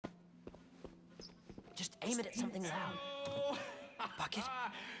aim it at something loud. Bucket?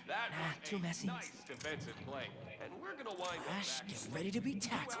 That Nah, was too a messy. nice defensive play. And we're gonna wind Flash, up back get ready to be with 2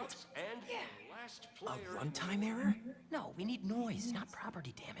 tackled. outs and the last A player. runtime error? No, we need noise, not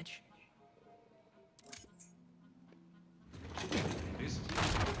property damage. This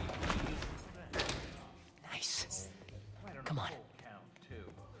Nice. Come on.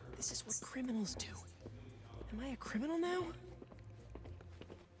 This is what criminals do. Am I a criminal now?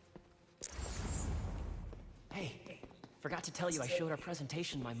 Hey, forgot to tell you I showed our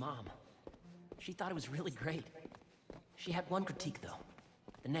presentation to my mom. She thought it was really great. She had one critique, though.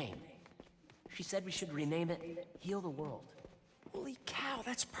 The name. She said we should rename it Heal the World. Holy cow,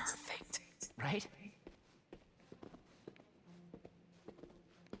 that's perfect. Right?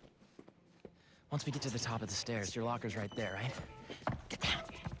 Once we get to the top of the stairs, your locker's right there, right? Get down.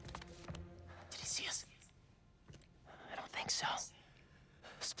 Did he see us? I don't think so.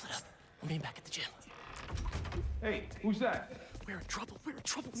 Split up. We'll meet back at the gym. Hey, who's that? We're in trouble. We're in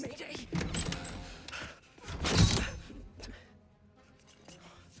trouble. Mayday.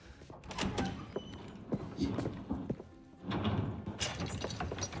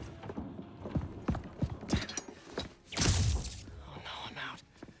 Oh no, I'm out.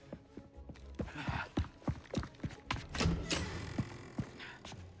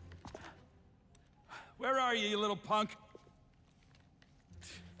 Where are you little punk?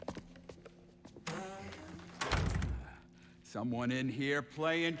 Someone in here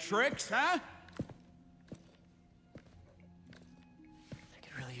playing tricks, huh? I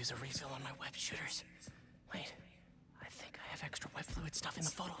could really use a refill on my web shooters. Wait, I think I have extra web fluid stuff in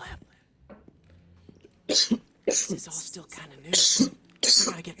the photo lab. This is all still kind of new.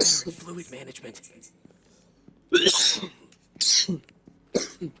 I gotta get better at fluid management.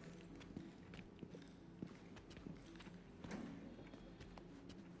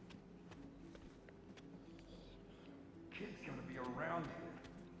 Kid's gonna be around here.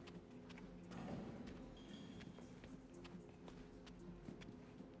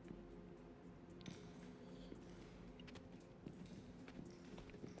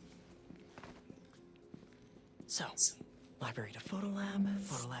 So, library to photo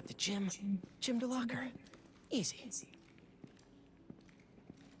lab to gym, gym to locker. Easy.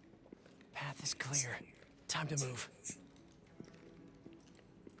 Path is clear. Time to move.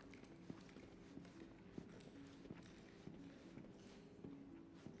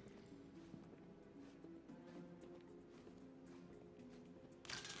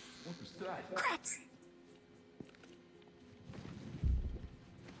 What was that? Crap!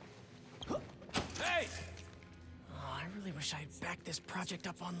 Hey! Oh, I really wish I'd backed this project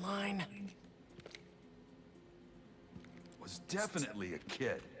up online. Was definitely a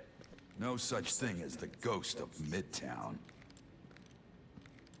kid. No such thing as the ghost of Midtown.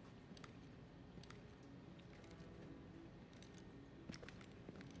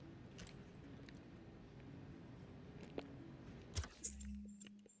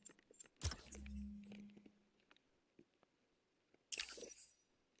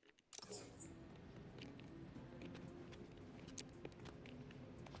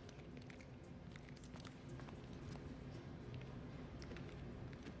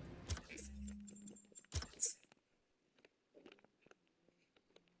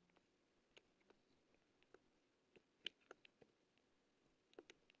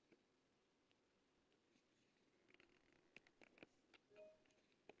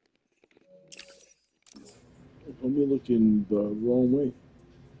 Don't be looking the wrong way.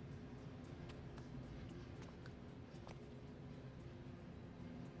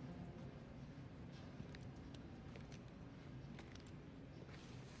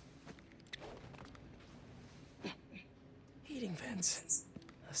 Heating vents.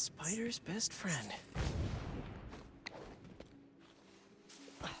 A spider's best friend.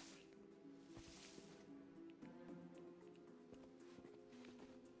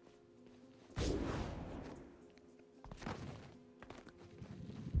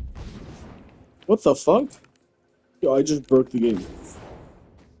 What the fuck? Yo, I just broke the game.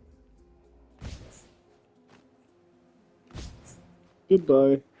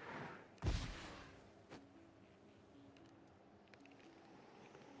 Goodbye.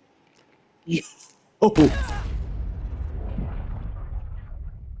 Yo.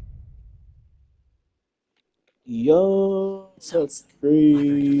 Yo, that's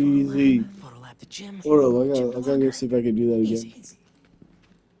crazy. Photo lab to gym. Hold up, Gym I to gotta go locker. see if I can do that again. Easy.